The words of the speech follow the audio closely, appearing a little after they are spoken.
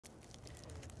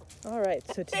All right,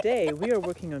 so today we are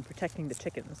working on protecting the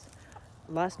chickens.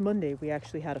 Last Monday we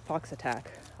actually had a fox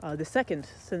attack, the second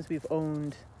since we've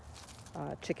owned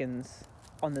chickens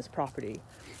on this property.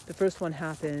 The first one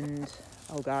happened,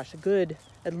 oh gosh, a good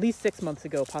at least 6 months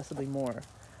ago, possibly more.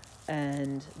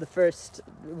 And the first,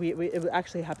 it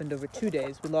actually happened over 2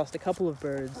 days. We lost a couple of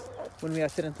birds when we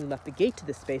accidentally left the gate to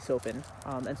this space open.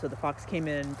 And so the fox came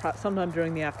in sometime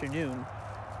during the afternoon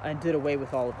and did away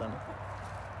with all of them.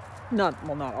 Not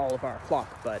all of our flock,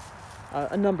 but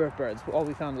a number of birds. All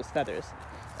we found was feathers.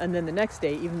 And then the next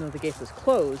day, even though the gate was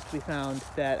closed, we found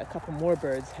that a couple more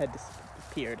birds had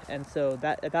disappeared. And so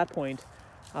at that point,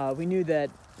 we knew that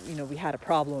we had a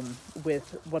problem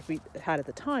with what we had at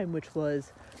the time, which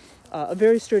was a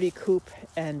very sturdy coop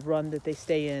and run that they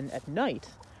stay in at night.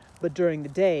 But during the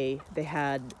day, they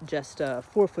had just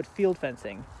 4-foot field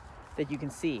fencing that you can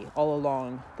see all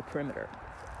along the perimeter.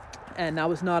 And that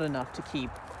was not enough to keep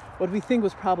what we think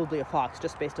was probably a fox,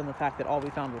 just based on the fact that all we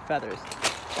found were feathers.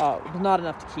 Was not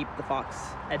enough to keep the fox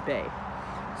at bay.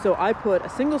 So I put a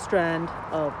single strand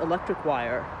of electric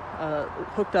wire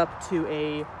hooked up to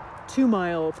a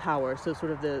 2-mile power, so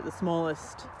sort of the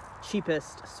smallest,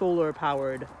 cheapest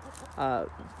solar-powered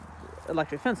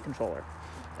electric fence controller.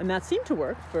 And that seemed to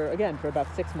work for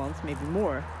about 6 months, maybe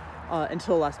more,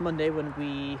 until last Monday when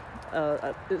we,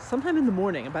 sometime in the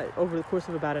morning, over the course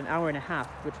of about an hour and a half,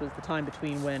 which was the time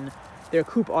between when their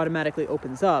coop automatically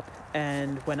opens up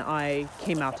and when I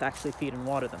came out to actually feed and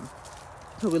water them.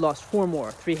 So we lost 4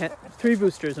 more, 3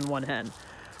 roosters and 1 hen,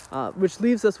 which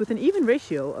leaves us with an even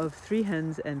ratio of 3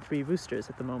 hens and 3 roosters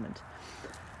at the moment.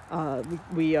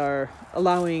 We are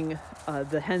allowing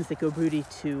the hens that go broody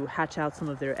to hatch out some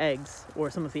of their eggs,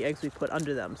 or some of the eggs we put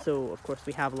under them. So, of course,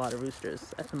 we have a lot of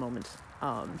roosters at the moment.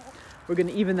 We're going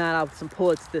to even that out with some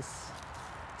pullets this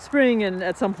spring, and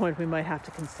at some point we might have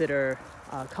to consider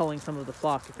culling some of the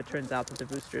flock if it turns out that the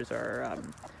roosters are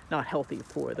not healthy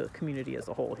for the community as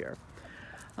a whole here.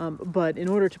 But in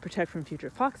order to protect from future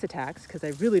fox attacks, because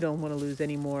I really don't want to lose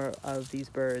any more of these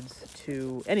birds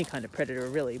to any kind of predator,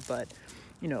 really, but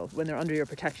when they're under your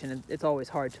protection, it's always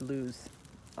hard to lose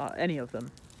any of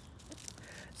them.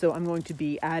 So I'm going to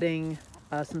be adding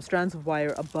some strands of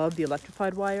wire above the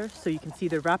electrified wire, so you can see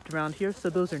they're wrapped around here, so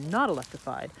those are not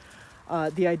electrified.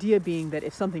 The idea being that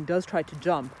if something does try to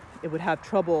jump, it would have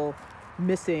trouble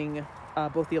missing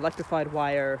both the electrified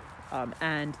wire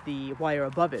and the wire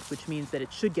above it, which means that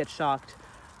it should get shocked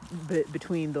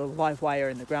between the live wire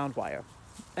and the ground wire.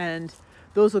 And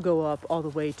those will go up all the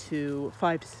way to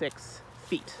 5 to 6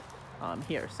 feet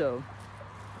here. So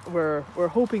we're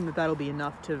hoping that that'll be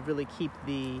enough to really keep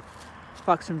the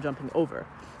fox from jumping over.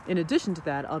 In addition to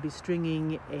that, I'll be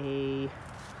stringing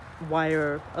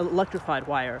electrified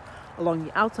wire along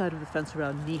the outside of the fence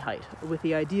around knee height, with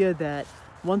the idea that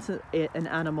once a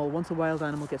wild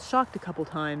animal gets shocked a couple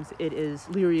times, it is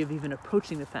leery of even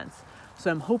approaching the fence. So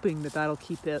I'm hoping that that'll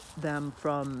keep them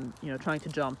from, trying to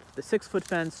jump the 6-foot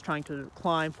fence, trying to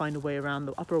climb, find a way around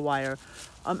the upper wire,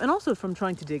 and also from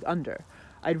trying to dig under.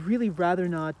 I'd really rather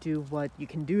not do what you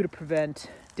can do to prevent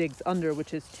digs under,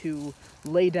 which is to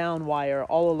lay down wire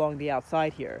all along the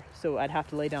outside here. So I'd have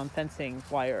to lay down fencing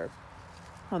wire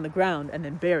on the ground and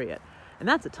then bury it. And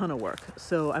that's a ton of work.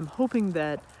 So I'm hoping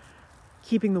that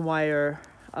keeping the wire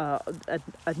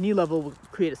at knee level will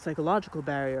create a psychological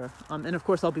barrier. And of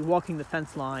course, I'll be walking the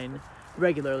fence line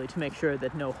regularly to make sure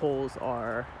that no holes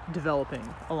are developing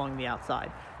along the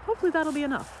outside. Hopefully that'll be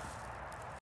enough.